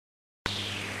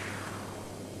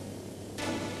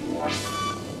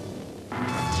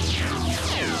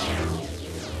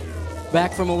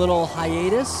Back from a little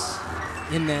hiatus.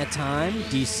 In that time,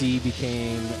 DC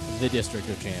became the District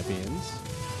of Champions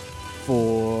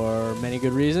for many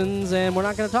good reasons, and we're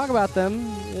not going to talk about them.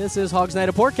 This is Hogs Night,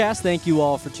 a podcast. Thank you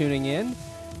all for tuning in.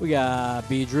 We got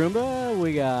B. Droomba,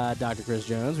 we got Dr. Chris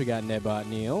Jones, we got Nedbot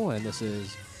Neal, and this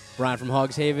is Brian from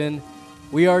Hogs Haven.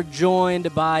 We are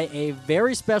joined by a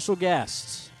very special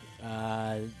guest.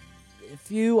 If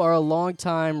you are a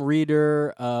longtime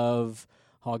reader of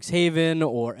Hogs Haven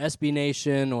or SB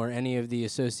Nation or any of the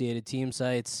associated team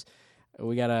sites,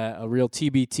 we got a real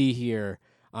TBT here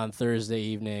on Thursday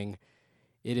evening.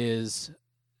 It is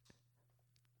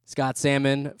Scott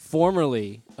Salmon,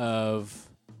 formerly of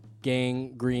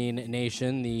Gang Green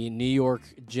Nation, the New York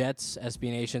Jets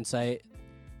SB Nation site.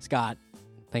 Scott,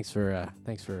 thanks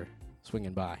for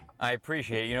swinging by. I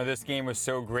appreciate it. You know, this game was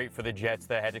so great for the Jets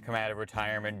that I had to come out of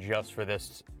retirement just for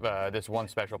this one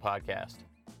special podcast.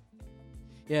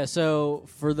 Yeah, so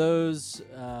for those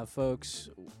folks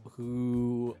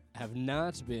who have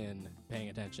not been paying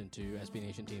attention to SB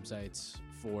Nation team sites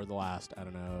for the last,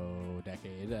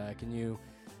 decade, can you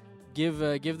give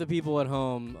the people at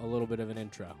home a little bit of an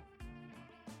intro?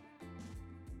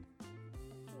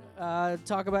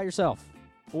 Talk about yourself,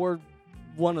 or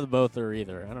one of the both, or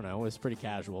either. I don't know. It's pretty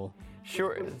casual.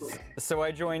 Sure. So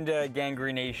I joined Gang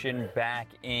Green Nation back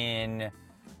in,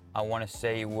 I want to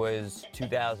say it was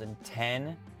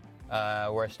 2010,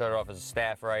 where I started off as a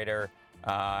staff writer,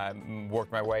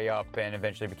 worked my way up, and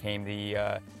eventually became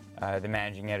the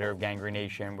managing editor of Gang Green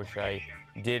Nation, which I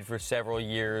did for several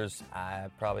years,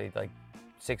 probably like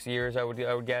 6 years, I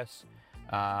would guess,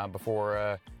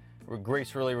 before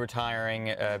gracefully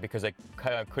retiring because I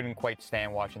couldn't quite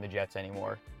stand watching the Jets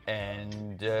anymore.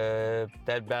 And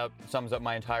that about sums up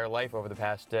my entire life over the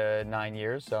past 9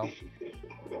 years, so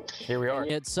here we are.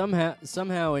 Yet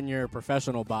somehow in your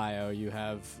professional bio, you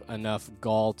have enough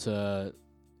gall to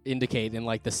indicate in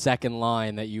like the second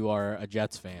line that you are a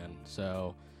Jets fan.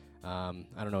 So I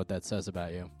don't know what that says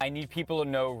about you. I need people to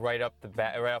know right off the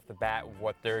bat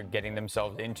what they're getting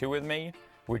themselves into with me,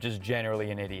 which is generally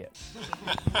an idiot.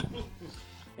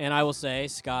 And I will say,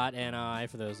 Scott and I,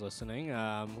 for those listening,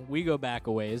 we go back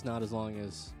a ways, not as long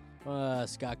as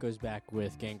Scott goes back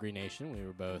with Gang Green Nation. We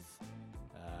were both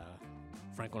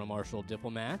Franklin and Marshall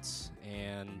diplomats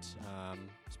and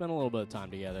spent a little bit of time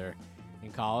together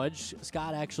in college.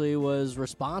 Scott actually was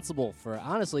responsible for,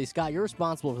 honestly, Scott, you're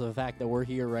responsible for the fact that we're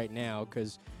here right now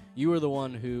because you were the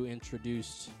one who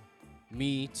introduced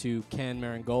me to Ken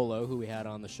Marangolo, who we had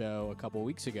on the show a couple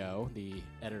weeks ago, the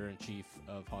editor-in-chief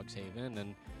of Hogs Haven,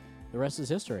 and the rest is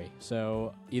history.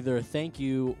 So either thank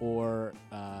you or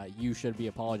you should be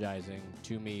apologizing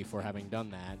to me for having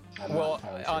done that. Well,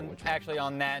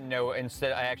 on that note,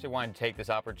 instead, I actually wanted to take this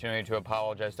opportunity to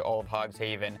apologize to all of Hogs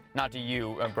Haven, not to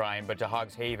you, Brian, but to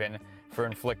Hogs Haven for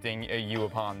inflicting you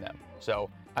upon them. So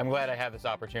I'm glad I have this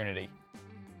opportunity.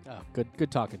 Oh,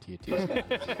 good talking to you, too, Scott.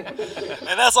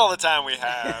 And that's all the time we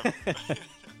have.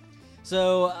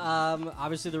 So,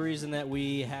 obviously the reason that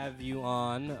we have you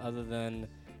on, other than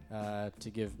to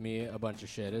give me a bunch of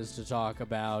shit, is to talk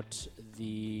about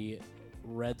the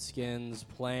Redskins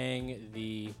playing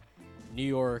the New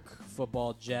York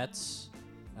Football Jets.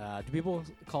 Do people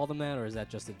call them that, or is that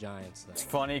just the Giants thing? It's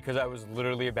funny because I was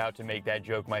literally about to make that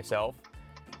joke myself,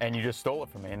 and you just stole it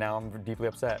from me, and now I'm deeply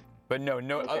upset. But no.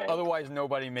 Okay. Otherwise,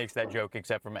 nobody makes that joke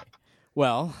except for me.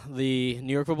 Well, the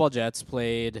New York Football Jets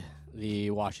played the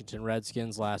Washington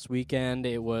Redskins last weekend.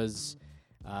 It was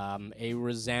a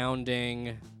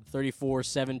resounding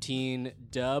 34-17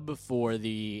 dub for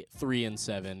the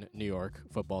 3-7 New York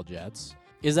Football Jets.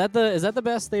 Is that the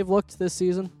best they've looked this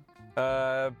season?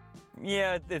 Yeah,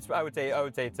 I would say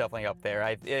it's definitely up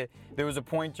there. There was a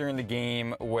point during the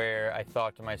game where I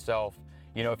thought to myself,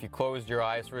 you know, if you closed your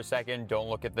eyes for a second, don't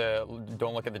look at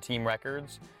the team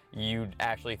records, you'd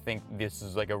actually think this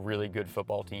is like a really good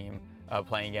football team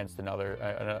playing against another,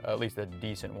 at least a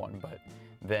decent one. But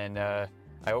then I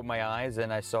opened my eyes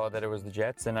and I saw that it was the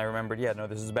Jets, and I remembered,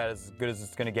 this is about as good as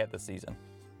it's going to get this season.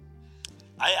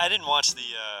 I didn't watch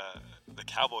the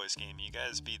Cowboys game. You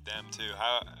guys beat them too.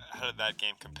 How did that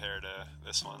game compare to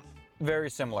this one? Very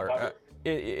similar.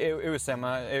 It was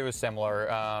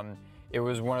similar. It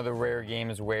was one of the rare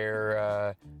games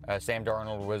where Sam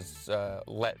Darnold was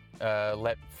set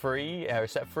free,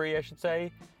 I should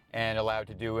say, and allowed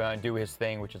to do his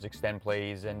thing, which is extend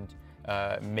plays and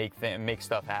make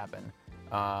stuff happen,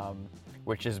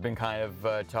 which has been kind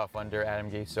of tough under Adam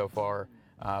Gase so far.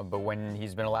 But when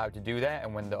he's been allowed to do that,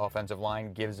 and when the offensive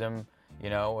line gives him,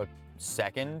 a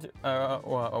second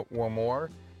or more,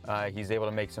 he's able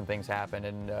to make some things happen,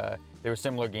 and there were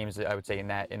similar games I would say in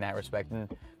that respect,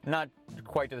 and not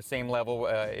quite to the same level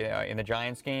in the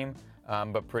Giants game,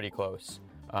 but pretty close,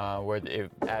 where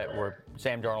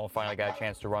Sam Darnold finally got a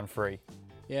chance to run free.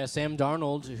 Yeah, Sam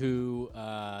Darnold, who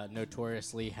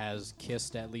notoriously has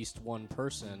kissed at least one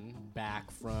person back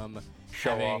from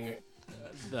having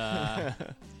the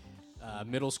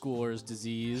middle schooler's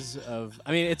disease of.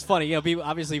 I mean, it's funny,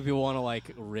 people want to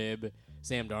like rib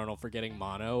Sam Darnold for getting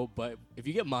mono, but if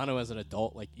you get mono as an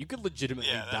adult, like you could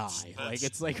legitimately die. Like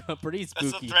it's like a pretty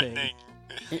spooky thing.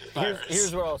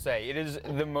 Here's what I'll say: it is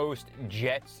the most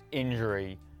Jets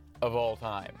injury of all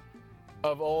time.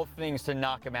 Of all things to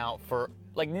knock him out for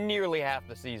like nearly half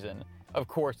the season, of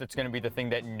course it's going to be the thing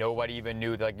that nobody even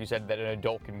knew, like you said, that an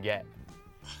adult can get.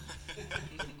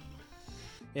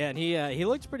 Yeah, and he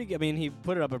looked pretty good. I mean, he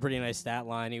put up a pretty nice stat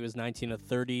line. He was 19 of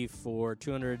 30 for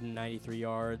 293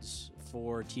 yards,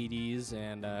 4 TDs,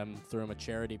 and threw him a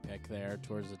charity pick there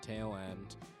towards the tail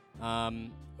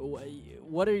end.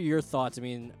 What are your thoughts? I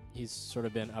mean, he's sort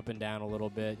of been up and down a little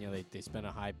bit. They spent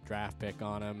a high draft pick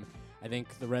on him. I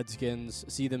think the Redskins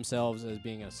see themselves as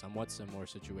being in a somewhat similar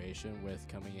situation with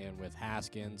coming in with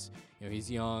Haskins.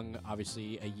 He's young,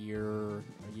 obviously a year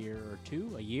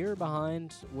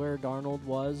behind where Darnold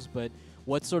was. But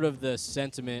what's sort of the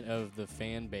sentiment of the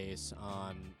fan base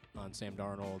on Sam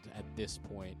Darnold at this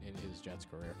point in his Jets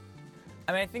career?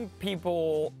 I mean, I think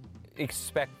people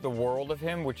expect the world of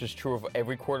him, which is true of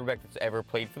every quarterback that's ever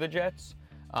played for the Jets.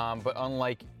 But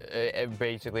unlike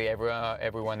basically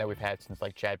everyone that we've had since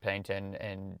like Chad Pennington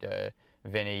and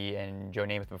Vinny and Joe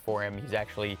Namath before him, he's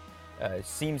actually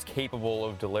seems capable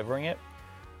of delivering it.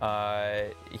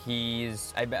 I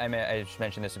just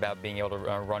mentioned this about being able to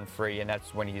run free, and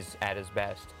that's when he's at his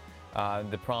best.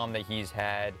 The problem that he's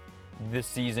had this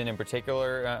season in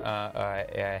particular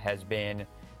has been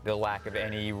the lack of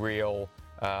any real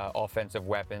offensive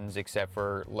weapons except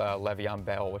for Le'Veon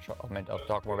Bell, which I'll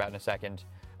talk more about in a second.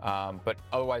 But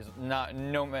otherwise,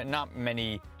 not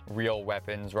many real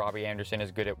weapons. Robbie Anderson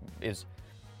is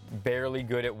barely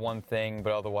good at one thing,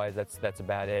 but otherwise that's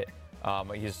about it.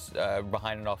 He's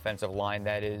behind an offensive line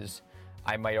that is,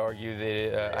 I would argue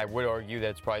that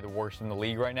it's probably the worst in the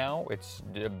league right now. It's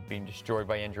being destroyed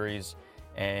by injuries,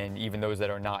 and even those that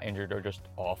are not injured are just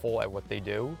awful at what they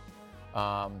do.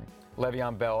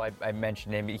 Le'Veon Bell, I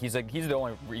mentioned him. He's the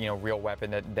only real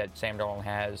weapon that Sam Darnold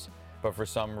has, but for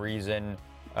some reason,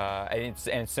 and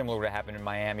it's similar to what happened in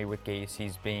Miami with Gase.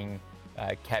 He's being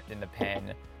kept in the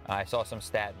pen. I saw some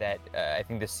stat that I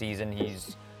think this season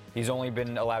he's only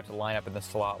been allowed to line up in the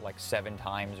slot like 7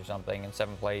 times or something in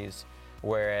 7 plays,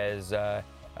 whereas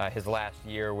his last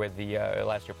year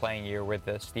playing year with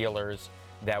the Steelers,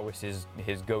 that was his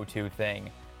go-to thing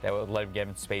that would let him get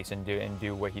him space and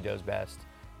do what he does best.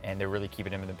 And they're really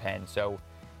keeping him in the pen. So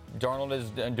Darnold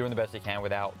is doing the best he can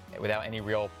without any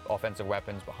real offensive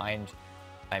weapons behind.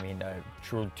 I mean, a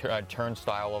true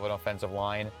turnstile of an offensive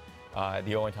line.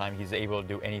 The only time he's able to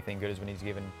do anything good is when he's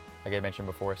given, like I mentioned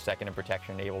before, a second in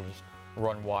protection, able to just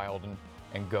run wild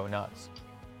and go nuts.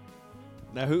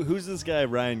 Now, who's this guy,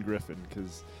 Ryan Griffin?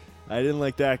 Because I didn't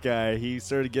like that guy. He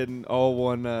started getting all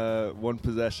one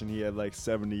possession. He had like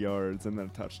 70 yards and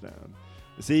then a touchdown.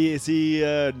 Is he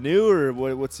new, or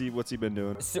what's he been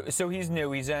doing? So he's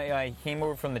new. He came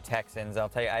over from the Texans. I'll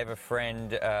tell you, I have a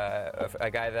friend, a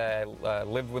guy that I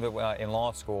lived with in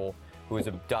law school, who was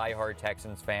a diehard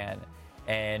Texans fan.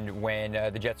 And when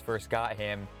the Jets first got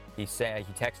him, he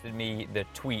texted me the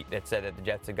tweet that said that the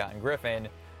Jets had gotten Griffin,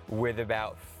 with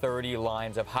about 30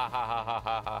 lines of ha ha ha ha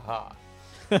ha ha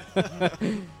ha.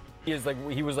 He was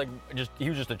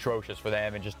just atrocious for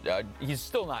them, and he's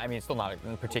still not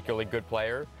a particularly good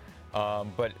player,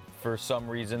 but for some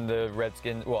reason the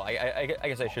Redskins. Well, I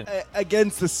guess I should.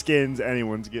 Against the Skins,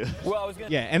 anyone's good. Well,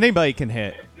 anybody can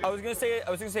hit. I was gonna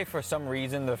say for some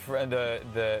reason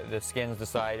the Skins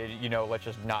decided, let's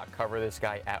just not cover this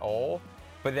guy at all.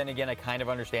 But then again, I kind of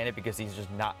understand it because he's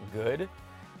just not good.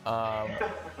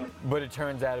 But it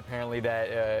turns out apparently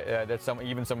that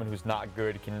even someone who's not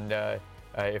good can.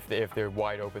 If they're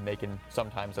wide open, they can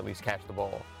sometimes at least catch the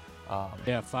ball.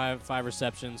 Five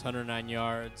receptions, 109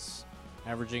 yards,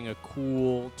 averaging a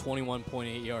cool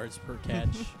 21.8 yards per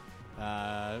catch.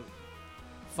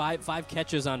 Five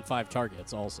catches on 5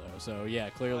 targets also. So yeah,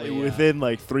 clearly within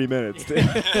like 3 minutes.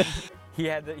 He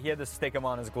had to stick him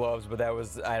on his gloves, but that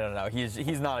was, I don't know.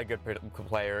 He's not a good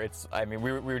player. We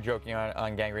were joking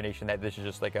on Gangrene Nation that this is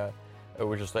just it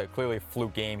was just clearly a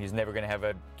fluke game. He's never going to have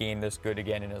a game this good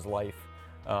again in his life.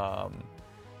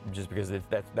 just because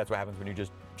that's what happens when you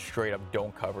just straight up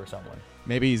don't cover someone.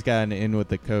 Maybe he's gotten in with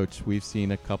the coach. We've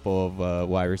seen a couple of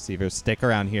wide receivers stick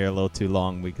around here a little too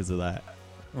long because of that.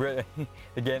 Really,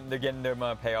 they're getting their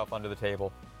payoff under the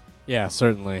table. Yeah,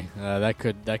 certainly. That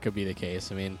could be the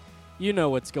case. I mean, you know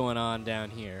what's going on down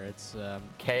here. It's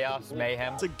Chaos,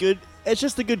 mayhem. It's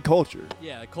just a good culture.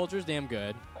 yeah, the culture's damn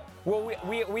good. Well,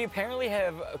 we apparently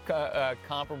have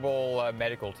comparable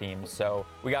medical teams, so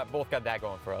we both got that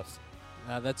going for us.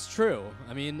 That's true.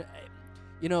 I mean,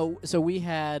 you know, so we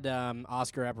had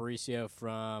Oscar Aparicio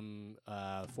from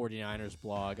 49ers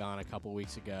blog on a couple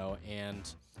weeks ago, and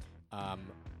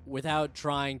without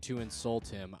trying to insult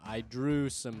him, I drew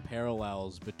some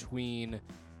parallels between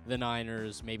the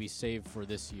Niners, maybe save for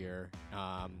this year,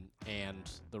 and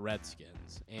the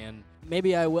Redskins. And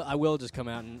maybe I will just come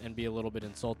out and be a little bit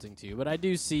insulting to you, but I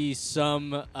do see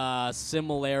some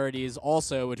similarities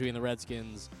also between the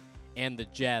Redskins and the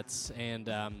Jets, and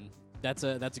that's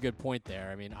a good point there.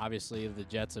 I mean, obviously the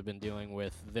Jets have been dealing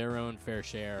with their own fair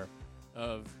share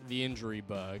of the injury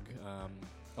bug,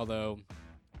 although,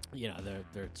 you know,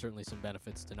 there are certainly some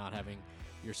benefits to not having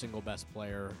your single best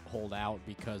player hold out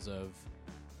because of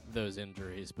those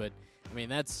injuries. But I mean,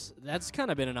 that's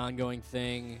kind of been an ongoing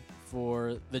thing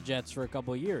for the Jets for a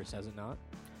couple of years, has it not?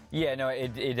 Yeah, no,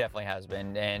 it definitely has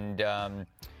been, and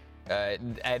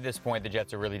at this point, the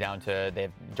Jets are really down to they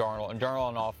have Darnold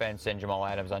on offense and Jamal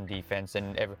Adams on defense,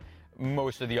 and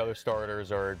most of the other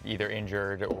starters are either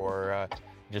injured or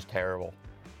just terrible.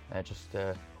 That just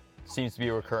seems to be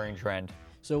a recurring trend.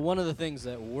 So one of the things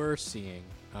that we're seeing,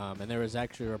 and there was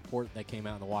actually a report that came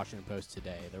out in the Washington Post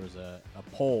today. There was a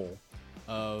poll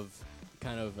of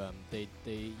kind of they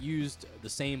used the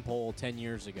same poll 10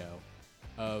 years ago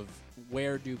of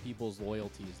where do people's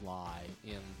loyalties lie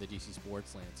in the DC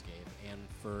sports landscape. And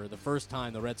for the first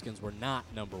time, the Redskins were not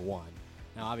number one.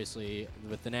 Now, obviously,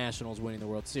 with the Nationals winning the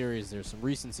World Series, there's some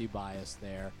recency bias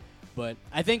there. But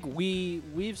I think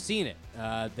we've seen it.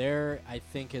 There, I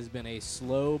think, has been a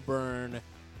slow burn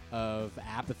of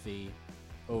apathy.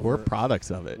 We're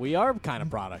products of it. We are kind of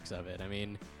products of it. I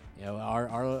mean, you know,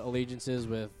 our allegiances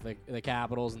with the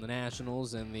Capitals and the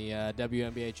Nationals and the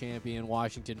WNBA champion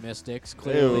Washington Mystics.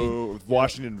 Clearly, Ew,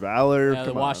 Washington Valor.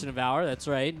 the Washington Valor. That's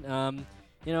right.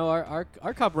 You know,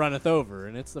 our cup runneth over,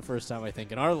 and it's the first time I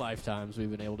think in our lifetimes we've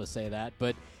been able to say that.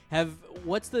 But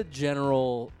what's the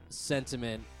general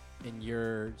sentiment in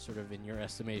your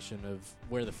estimation of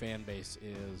where the fan base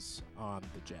is on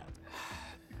the Jets?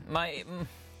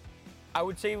 I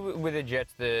would say with the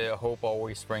Jets, the hope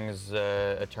always springs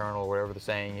eternal, whatever the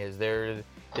saying is. It's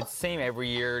the same every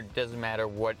year. Doesn't matter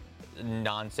what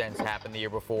nonsense happened the year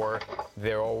before.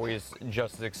 They're always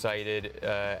just as excited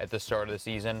at the start of the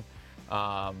season.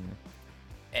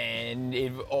 And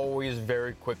it always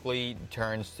very quickly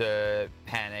turns to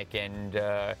panic and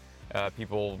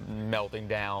people melting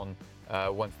down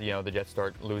once the Jets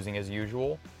start losing as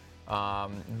usual.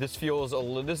 This year feels a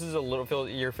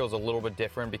little bit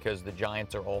different because the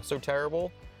Giants are also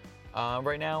terrible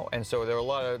right now, and so there are a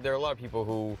lot of people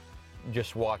who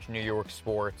just watch New York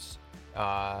sports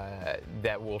that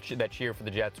cheer for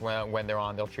the Jets when they're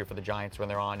on. They'll cheer for the Giants when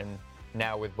they're on, and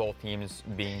now with both teams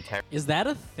being terrible. Is that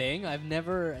a thing? I've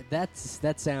never.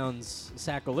 That sounds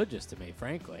sacrilegious to me,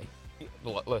 frankly.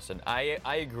 Listen, I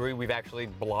agree. We've actually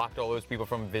blocked all those people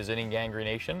from visiting Gangrene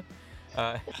Nation.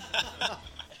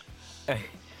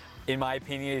 In my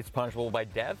opinion, it's punishable by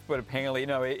death, but apparently,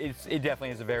 no, it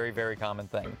definitely is a very, very common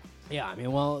thing. Yeah, I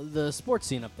mean, well, the sports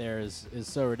scene up there is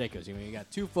so ridiculous. I mean, you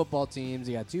got 2 football teams,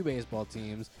 you got 2 baseball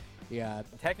teams, you got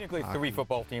technically 3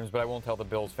 football teams, but I won't tell the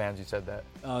Bills fans you said that.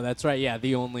 Oh, that's right. Yeah,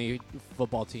 the only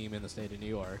football team in the state of New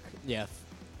York. Yeah,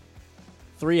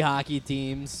 3 hockey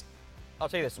teams. I'll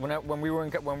tell you this: when we were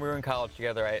in college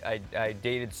together, I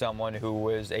dated someone who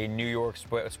was a New York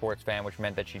sports fan, which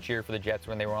meant that she cheered for the Jets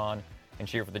when they were on and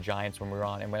cheered for the Giants when we were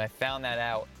on. And when I found that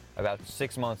out about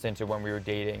 6 months into when we were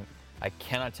dating, I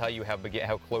cannot tell you how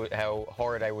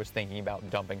hard I was thinking about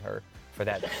dumping her for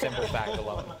that simple fact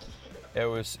alone. It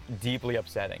was deeply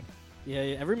upsetting. Yeah,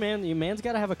 every man's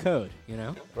got to have a code, you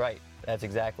know. Right. That's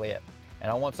exactly it.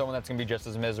 And I want someone that's going to be just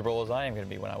as miserable as I am going to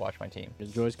be when I watch my team.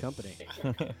 Enjoys company.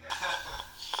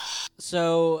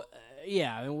 So,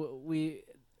 yeah, we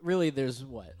really, there's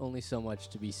only so much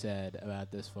to be said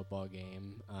about this football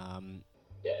game.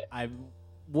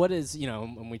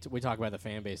 When we talk about the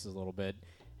fan bases a little bit,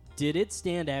 did it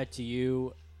stand out to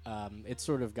you? It's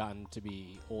sort of gotten to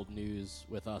be old news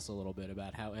with us a little bit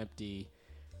about how empty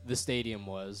the stadium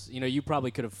was. You know, you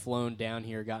probably could have flown down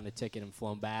here, gotten a ticket, and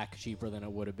flown back cheaper than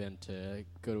it would have been to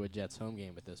go to a Jets home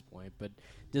game at this point. But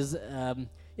does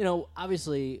you know,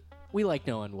 obviously we like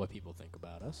knowing what people think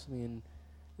about us. I mean,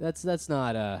 that's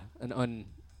not an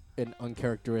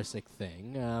uncharacteristic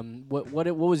thing. What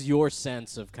was your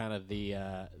sense of kind of the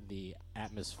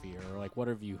atmosphere? Or like, what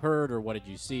have you heard or what did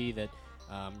you see that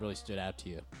really stood out to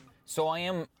you? So I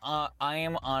am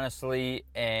honestly,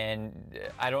 and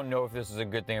I don't know if this is a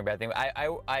good thing or bad thing, but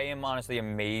I am honestly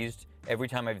amazed every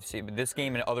time I've seen this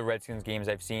game and other Redskins games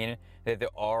I've seen that there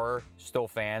are still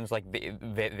fans like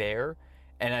there,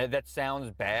 and that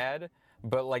sounds bad,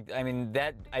 but like, I mean,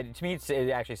 to me it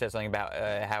actually says something about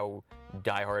how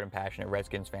diehard and passionate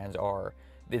Redskins fans are.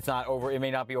 It's not over. It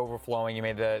may not be overflowing.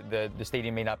 The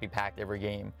stadium may not be packed every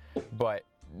game, but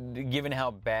given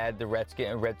how bad the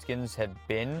Redskins have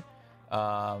been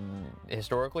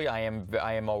historically, I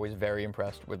am always very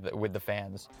impressed with the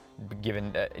fans.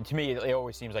 Given to me, it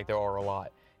always seems like there are a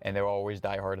lot, and they're always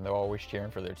diehard, and they're always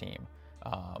cheering for their team.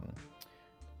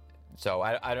 So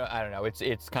I don't know.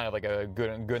 It's kind of like a good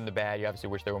and the bad. You obviously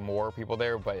wish there were more people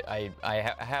there, but I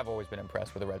have always been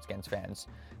impressed with the Redskins fans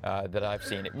that I've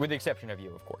seen, with the exception of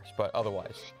you, of course. But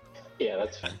otherwise, yeah,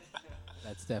 that's fine.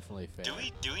 That's definitely fair.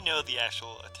 Do we know the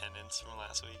actual attendance from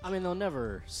last week? I mean, they'll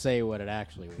never say what it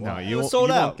actually was. No, It was sold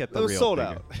you won't out. get the It was real sold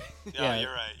figure. out. Yeah,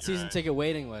 you're right. Season ticket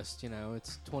waiting list, you know,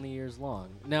 it's 20 years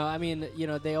long. No, I mean, you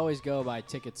know, they always go by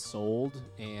tickets sold,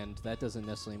 and that doesn't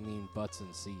necessarily mean butts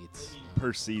and seats.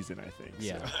 Per season, I think.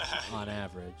 Yeah, So. on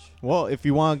average. Well, if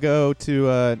you want to go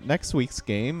to next week's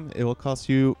game, it will cost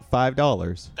you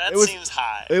 $5. That It was- seems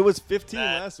high. It was 15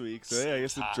 That last week, so yeah, I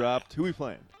guess it seems high. dropped. Who we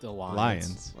playing? The Lions.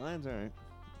 Lions. Lions, all right.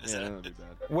 Is Yeah, it- that would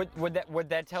be bad. what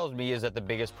that tells me is that the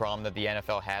biggest problem that the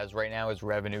NFL has right now is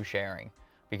revenue sharing.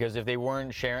 Because if they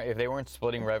weren't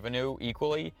splitting revenue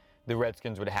equally, the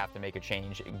Redskins would have to make a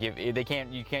change. You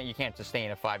can't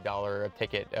sustain a $5 a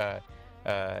ticket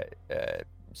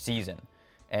season,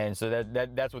 and so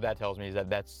that's what that tells me, is that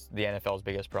that's the NFL's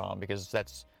biggest problem, because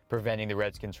that's preventing the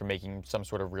Redskins from making some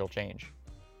sort of real change.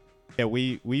 Yeah,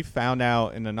 we found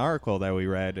out in an article that we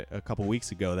read a couple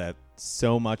weeks ago that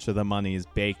so much of the money is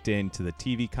baked into the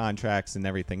TV contracts and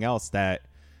everything else that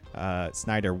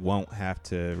Snyder won't have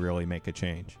to really make a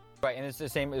change. Right, and it's the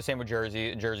same with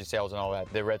jersey sales and all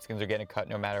that. The Redskins are getting cut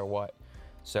no matter what,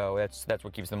 so that's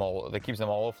what keeps them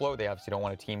all afloat. They obviously don't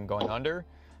want a team going under,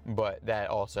 but that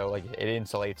also, like, it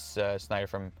insulates Snyder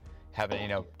from having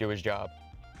to do his job.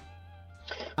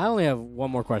 I only have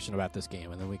one more question about this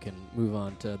game, and then we can move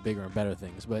on to bigger and better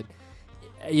things. But,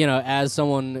 you know, as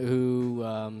someone who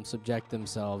subject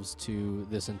themselves to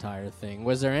this entire thing,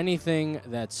 was there anything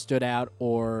that stood out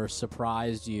or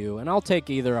surprised you? And I'll take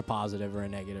either a positive or a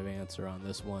negative answer on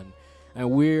this one.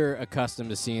 And we're accustomed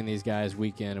to seeing these guys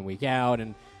week in and week out,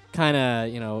 and kind of,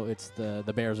 you know, it's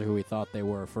the Bears are who we thought they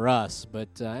were for us.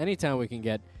 But anytime we can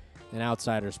get an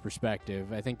outsider's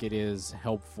perspective, I think it is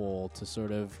helpful to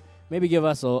sort of maybe give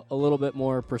us a little bit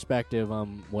more perspective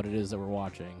on what it is that we're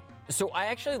watching. So I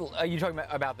actually, you talking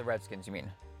about the Redskins, you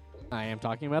mean? I am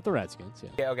talking about the Redskins, yeah.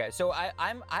 Yeah, okay. So I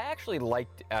actually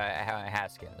liked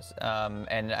Haskins,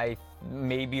 and I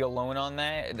may be alone on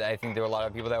that. I think there were a lot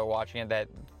of people that were watching it that,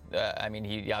 I mean,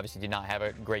 he obviously did not have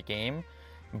a great game,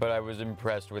 but I was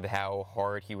impressed with how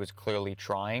hard he was clearly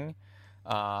trying.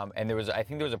 And I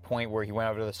think there was a point where he went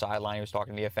over to the sideline. He was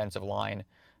talking to the offensive line.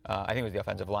 I think it was the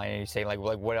offensive line, and he's saying like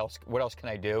what else can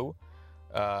I do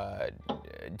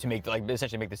to make, like,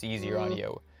 essentially make this easier on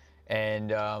you.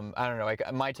 And I don't know, like,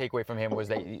 my takeaway from him was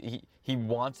that he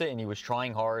wants it, and he was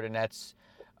trying hard, and that's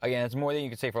more than you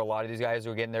could say for a lot of these guys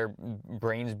who are getting their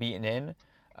brains beaten in.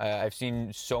 I've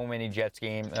seen so many Jets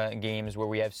games where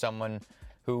we have someone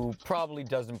who probably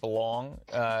doesn't belong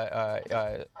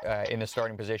in the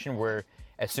starting position, where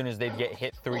as soon as they get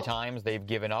hit 3 times, they've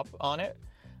given up on it.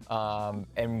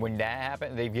 And when that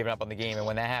happens, they've given up on the game. And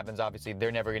when that happens, obviously,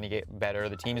 they're never going to get better.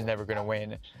 The team's never going to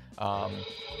win.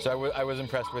 So I was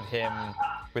impressed with him,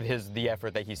 with the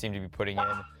effort that he seemed to be putting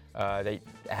in,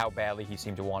 how badly he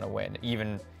seemed to want to win,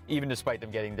 even despite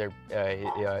them getting their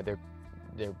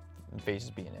faces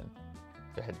beaten in,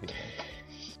 their heads beaten in.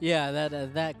 Yeah,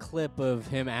 that clip of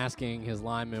him asking his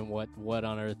lineman what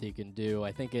on earth he can do,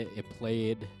 I think it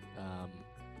played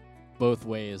both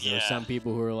ways. There were some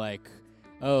people who were like,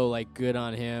 oh, like, good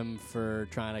on him for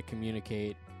trying to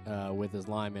communicate with his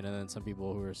lineman, and then some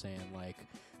people who were saying like,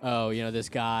 oh, you know, this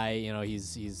guy, you know,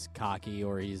 he's cocky,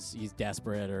 or he's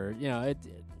desperate, or, you know,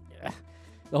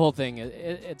 the whole thing,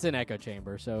 it's an echo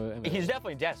chamber. So I mean, he's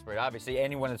definitely desperate. Obviously,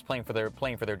 anyone that's playing for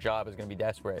their job is going to be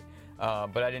desperate.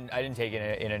 But I didn't take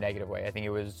it in a negative way. I think it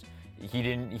was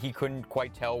he couldn't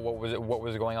quite tell what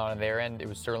was going on their end. It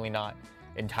was certainly not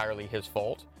entirely his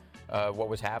fault what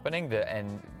was happening.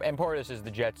 And part of this is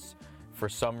the Jets, for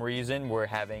some reason, were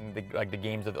having the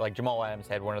games that, like, Jamal Adams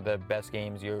had one of the best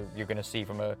games you're going to see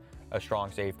from a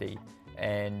strong safety.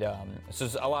 And so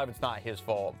a lot of it's not his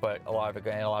fault, but a lot of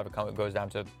it goes down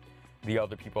to the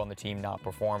other people on the team not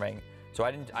performing. So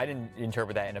I didn't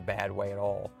interpret that in a bad way at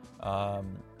all.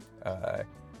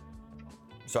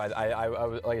 So I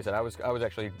was, like I said, I was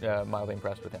actually mildly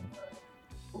impressed with him.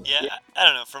 Yeah, I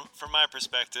don't know. From my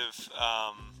perspective,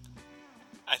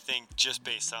 I think just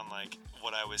based on like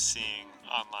what I was seeing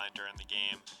online during the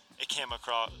game, it came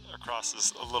across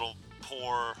as a little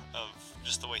poor of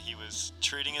just the way he was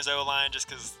treating his O-line, just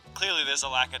because clearly there's a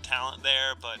lack of talent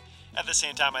there, but at the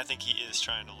same time I think he is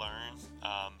trying to learn.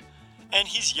 And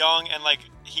he's young, and like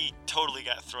he totally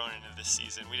got thrown into this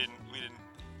season.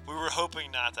 We were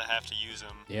hoping not to have to use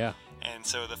him. Yeah. And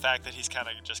so the fact that he's kind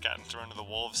of just gotten thrown to the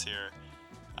wolves here,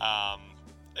 I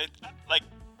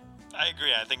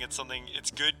agree. I think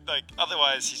it's good. Like,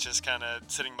 otherwise he's just kind of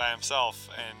sitting by himself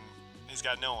and he's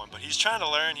got no one. But he's trying to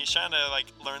learn. He's trying to like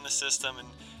learn the system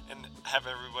and have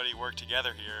everybody work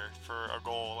together here for a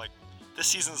goal. Like, this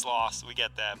season's lost, we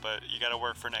get that, but you got to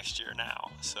work for next year now.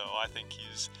 So I think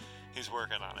he's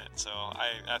working on it. So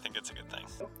I think it's a good thing.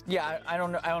 Yeah, I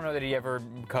don't know that he ever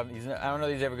becomes. I don't know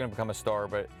that he's ever going to become a star,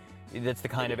 but that's the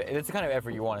kind of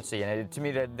effort you want to see. And to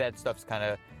me, that stuff's kind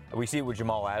of, we see it with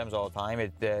Jamal Adams all the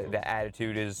time. The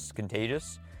attitude is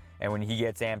contagious, and when he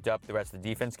gets amped up, the rest of the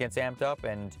defense gets amped up,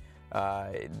 and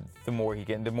the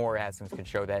more Haskins can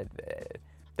show that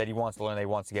he wants to learn, that he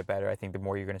wants to get better. I think the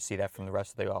more you're going to see that from the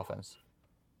rest of the offense.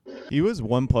 He was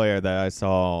one player that I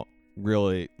saw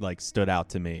really stood out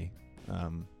to me,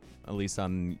 at least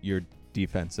on your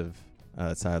defensive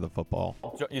side of the football.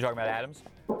 You talking about Adams?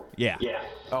 Yeah.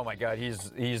 Oh my God,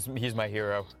 he's my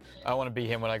hero. I want to be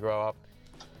him when I grow up.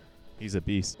 He's a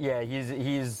beast. Yeah,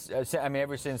 he's. I mean,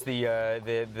 ever since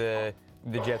the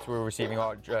Jets were receiving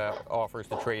offers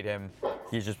to trade him,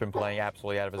 he's just been playing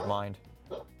absolutely out of his mind.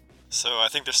 So I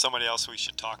think there's somebody else we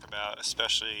should talk about,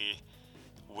 especially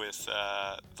with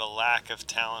the lack of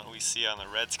talent we see on the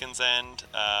Redskins end.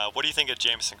 What do you think of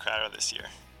Jamison Crowder this year?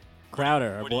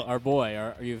 Crowder, our boy,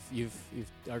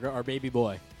 our baby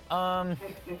boy.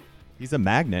 He's a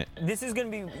magnet. This is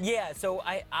going to be, so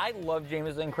I love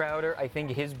Jamison Crowder. I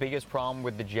think his biggest problem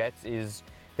with the Jets is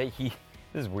that this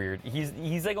is weird.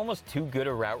 He's like almost too good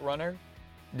a route runner,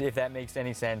 if that makes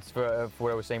any sense for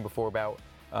what I was saying before about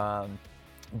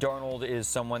Darnold is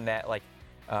someone that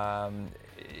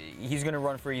he's going to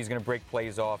run free, he's going to break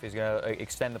plays off, he's going to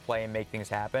extend the play and make things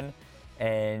happen.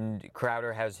 And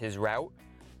Crowder has his route,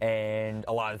 and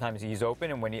a lot of times he's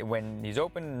open, and when he's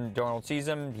open, Darnold sees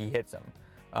him, he hits him.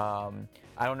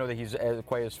 I don't know that he's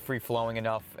quite as free-flowing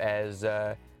enough as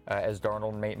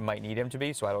Darnold might need him to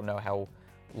be, so I don't know how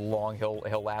long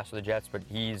he'll last for the Jets, but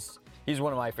he's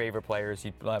one of my favorite players.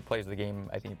 He plays the game.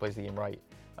 I think he plays the game right.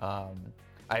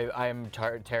 I am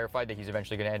terrified that he's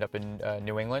eventually going to end up in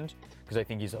New England, because I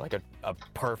think he's like a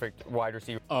perfect wide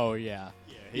receiver. Oh yeah.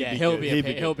 Yeah, he'll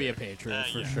be a Patriot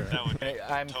for sure.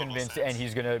 I'm I'm convinced, and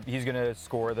he's gonna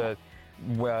score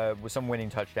with some winning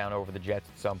touchdown over the Jets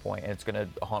at some point, and it's gonna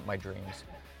haunt my dreams.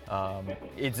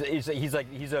 He's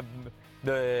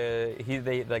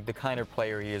the kind of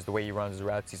player he is, the way he runs his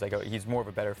routes. He's more of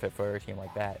a better fit for a team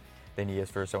like that than he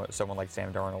is for someone like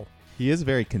Sam Darnold. He is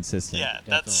very consistent. Yeah,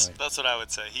 that's what I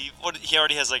would say. He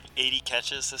already has 80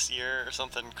 catches this year or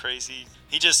something crazy.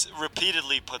 He just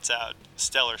repeatedly puts out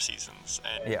stellar seasons.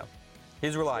 And yeah,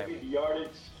 he's reliable.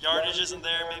 Yardage isn't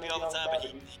there maybe all the time, but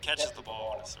he catches the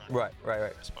ball when it's thrown.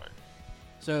 Right.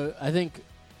 So I think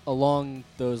along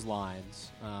those lines,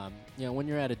 when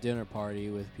you're at a dinner party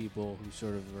with people who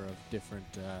sort of are of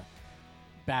different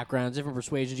backgrounds, different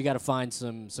persuasions, you got to find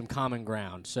some common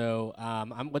ground. So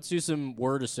let's do some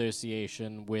word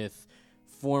association with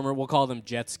we'll call them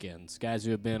Jetskins, guys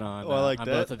who have been on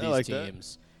both of these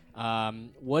teams.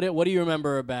 What do you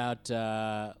remember about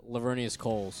Lavernius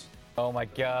Coles? Oh my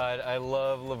God, I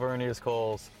love Lavernius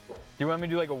Coles. Do you want me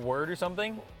to do a word or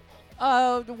something?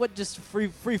 Just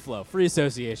free flow, free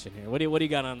association here. What do you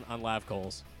got on Lav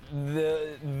Coles?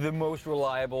 The most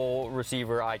reliable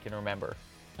receiver I can remember.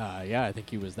 Yeah, I think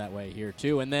he was that way here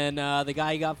too. And then the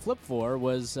guy he got flipped for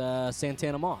was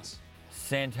Santana Moss.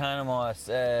 Santana Moss,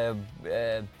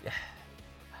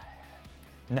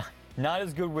 not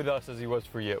as good with us as he was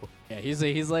for you. Yeah,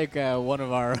 he's like one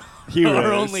of our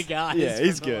only guys. Yeah,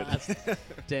 he's for good. The last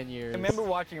 10 years. I remember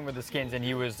watching him with the Skins, and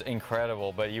he was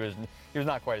incredible, but he was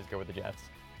not quite as good with the Jets.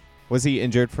 Was he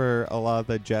injured for a lot of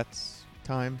the Jets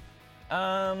time?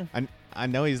 I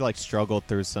know he's like struggled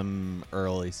through some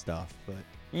early stuff, but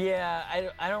Yeah,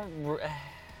 I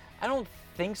don't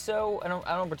think so. I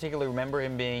don't particularly remember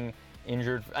him being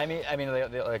injured. I mean,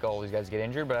 like all these guys get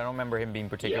injured, but I don't remember him being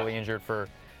particularly injured for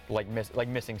like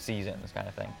missing seasons kind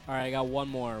of thing. All right, I got one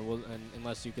more,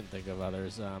 unless you can think of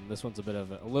others. This one's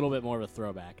a little bit more of a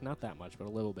throwback. Not that much, but a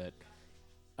little bit.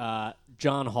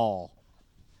 John Hall.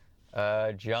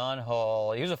 John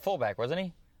Hall. He was a fullback, wasn't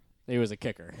he? He was a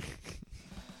kicker.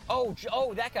 Oh,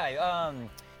 that guy.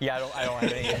 Yeah, I don't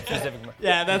have any specific.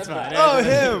 Yeah, that's fine. Oh,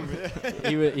 him.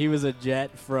 He was a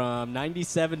Jet from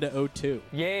 '97 to '02.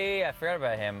 Yeah, I forgot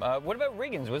about him. What about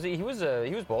Riggins? Was he? He was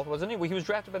both, wasn't he? Well, he was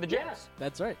drafted by the Jets.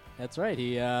 That's right.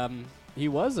 He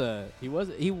was a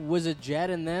Jet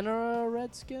and then a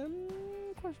Redskin?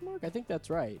 Question mark. I think that's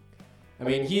right. I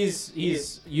mean,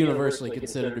 he's universally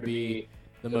considered to be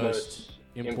the most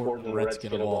important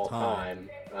Redskin of all time.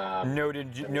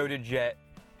 Noted Jet.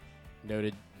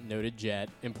 Noted Jet,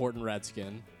 important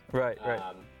Redskin. Right.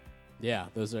 Yeah,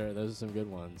 those are some good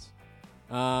ones.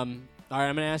 All right,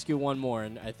 I'm going to ask you one more,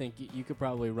 and I think you could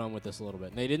probably run with this a little bit.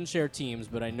 And they didn't share teams,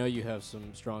 but I know you have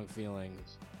some strong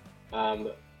feelings.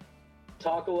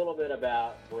 Talk a little bit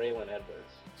about Braylon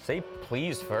Edwards. Say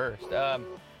please first.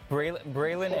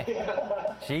 Braylon.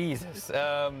 Jesus.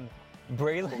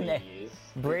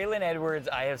 Braylon Edwards,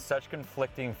 I have such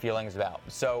conflicting feelings about.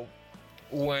 So,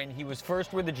 when he was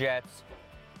first with the Jets,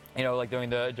 like during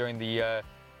the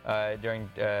at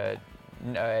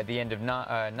the end of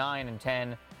 9 and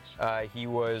 10, he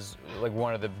was like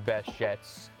one of the best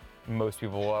Jets most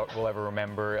people will ever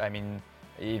remember. I mean,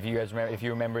 if you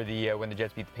remember the when the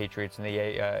Jets beat the Patriots in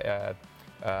the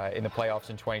playoffs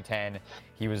in 2010,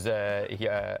 he was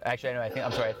actually I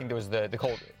think there was the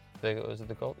Colts. Was it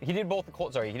the Colts? He did both the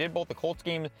Colts. Sorry, he did both the Colts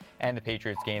games and the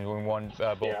Patriots games when we won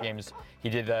both games. He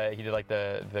did like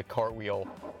the cartwheel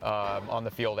on the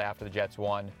field after the Jets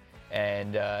won,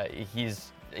 and he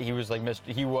was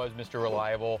Mr.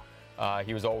 Reliable.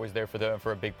 He was always there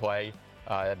for a big play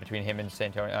between him and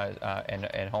Santonio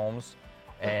and Holmes,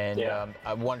 and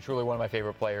truly one of my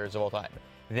favorite players of all time.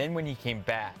 Then when he came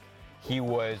back, he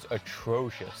was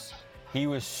atrocious. He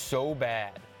was so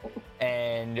bad.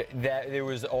 And that there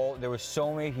was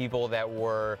so many people that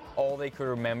were all they could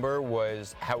remember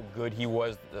was how good he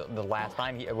was the last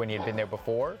time when he had been there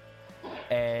before,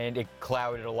 and it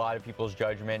clouded a lot of people's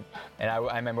judgment. And I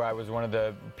remember I was one of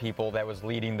the people that was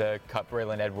leading the Cut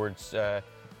Braylon Edwards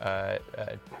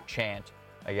chant,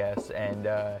 I guess, and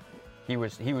he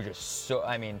was just so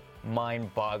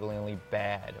mind-bogglingly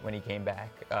bad when he came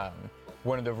back.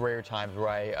 One of the rare times where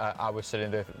I was sitting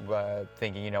there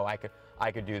thinking,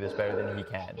 I could do this better than he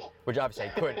can, which obviously I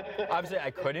could. Obviously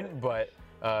I couldn't, but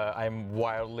I'm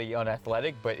wildly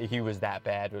unathletic. But he was that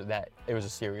bad that it was a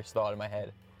serious thought in my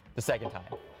head. The second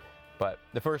time, but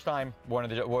the first time,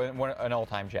 an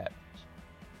all-time Jet.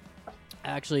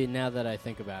 Actually, now that I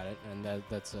think about it, and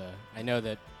that's I know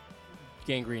that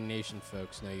Gangrene Nation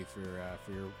folks know you for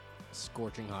your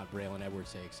scorching hot Braylon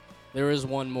Edwards takes. There is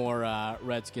one more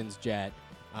Redskins Jet,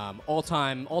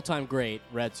 all-time great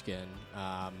Redskin.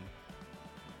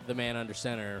 The man under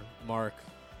center, Mark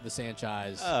the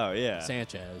Sanchez. Oh, yeah.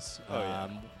 Sanchez. Oh,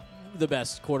 The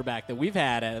best quarterback that we've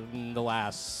had in the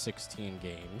last 16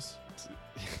 games.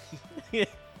 I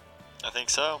think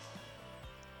so.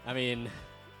 I mean,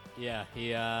 yeah,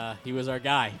 he was our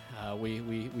guy.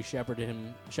 We shepherded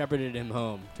him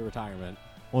home to retirement.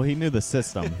 well, he knew the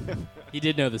system. He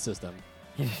did know the system.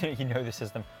 You know the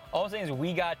system. All I'm saying is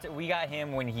we got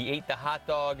him when he ate the hot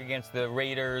dog against the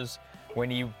Raiders, when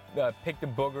he picked the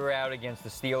booger out against the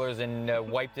Steelers and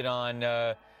wiped it on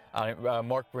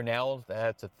Mark Brunell.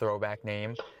 That's a throwback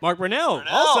name. Mark Brunell,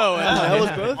 Brunell. also. That was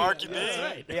both. Marky B.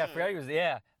 Right. Yeah, I forgot he was.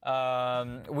 Yeah.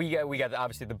 We got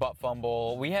obviously the butt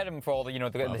fumble. We had him for all the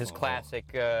his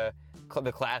classic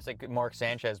the classic Mark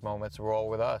Sanchez moments were all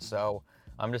with us. So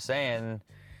I'm just saying,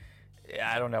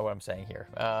 I don't know what I'm saying here,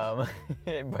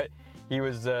 but he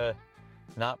was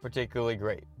not particularly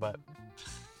great, but.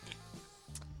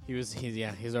 He's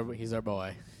our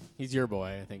boy. He's your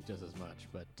boy, I think, just as much.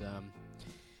 But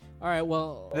all right,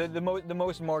 well, the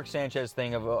most Mark Sanchez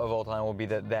thing of all time will be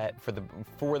that for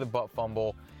the butt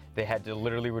fumble, they had to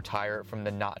literally retire it from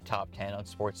the not top 10 on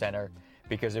SportsCenter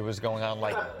because it was going on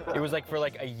for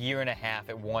a year and a half.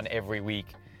 It won every week,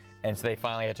 and so they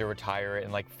finally had to retire it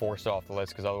and force it off the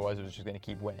list because otherwise it was just going to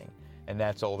keep winning. And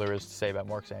that's all there is to say about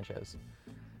Mark Sanchez.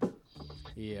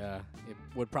 Yeah, it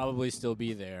would probably still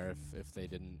be there if they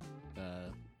didn't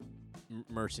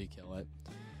mercy kill it.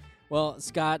 Well,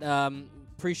 Scott,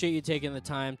 appreciate you taking the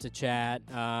time to chat.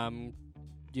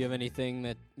 Do you have anything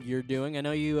that you're doing? I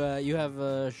know you have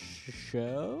a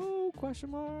show? ?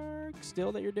 question mark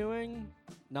still that you're doing?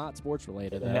 Not sports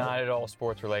related. Though. Not at all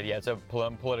sports related. Yeah, it's a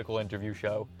political interview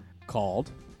show.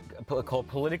 Called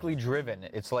Politically Driven.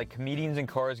 It's like comedians in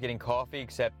cars getting coffee,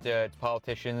 except it's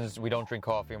politicians. We don't drink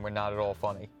coffee, and we're not at all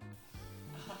funny.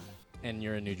 And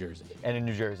you're in New Jersey. And in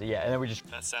New Jersey, yeah. And then we just...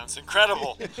 That sounds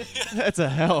incredible. That's a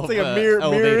hell of It's like a mirror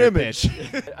elevator image.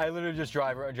 pitch. I literally just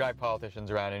drive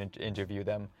politicians around and interview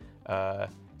them.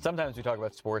 Sometimes we talk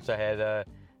about sports. I had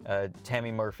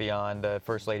Tammy Murphy on, the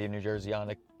First Lady of New Jersey, on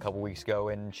a couple weeks ago,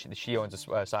 and she owns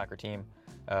a soccer team.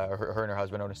 Her and her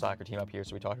husband own a soccer team up here,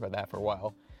 so we talked about that for a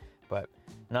while. But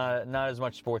not as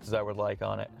much sports as I would like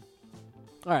on it.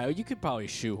 All right, well, you could probably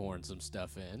shoehorn some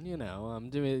stuff in.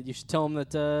 You should tell them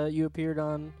that you appeared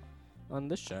on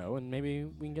this show, and maybe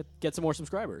we can get some more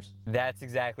subscribers. That's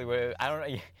exactly what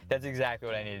That's exactly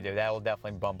what I need to do. That will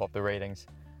definitely bump up the ratings.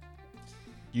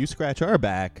 You scratch our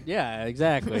back. Yeah,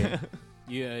 exactly.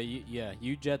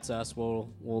 You jets us,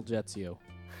 we'll jets you.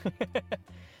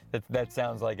 That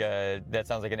sounds like an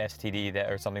STD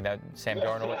or something that Sam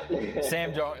Darnold.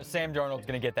 Sam Darnold's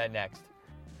gonna get that next.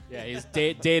 Yeah, he's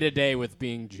day to day with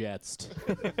being jetsed.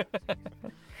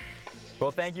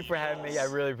 Well, thank you for having me. I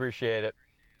really appreciate it.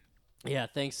 Yeah,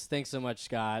 thanks so much,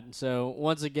 Scott. So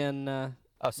once again,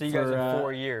 I'll see you guys in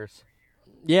 4 years.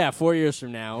 Yeah, 4 years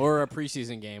from now, or a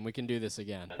preseason game. We can do this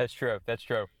again. That's true.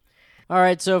 All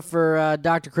right, so for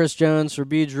Dr. Chris Jones, for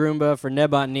Beej Roomba, for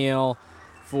Nebot Neal,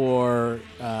 for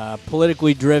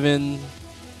politically driven,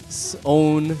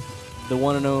 own the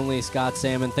one and only Scott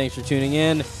Salmon, thanks for tuning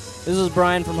in. This is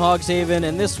Brian from Hogs Haven,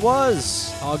 and this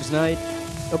was Hogs Night,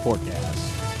 a podcast.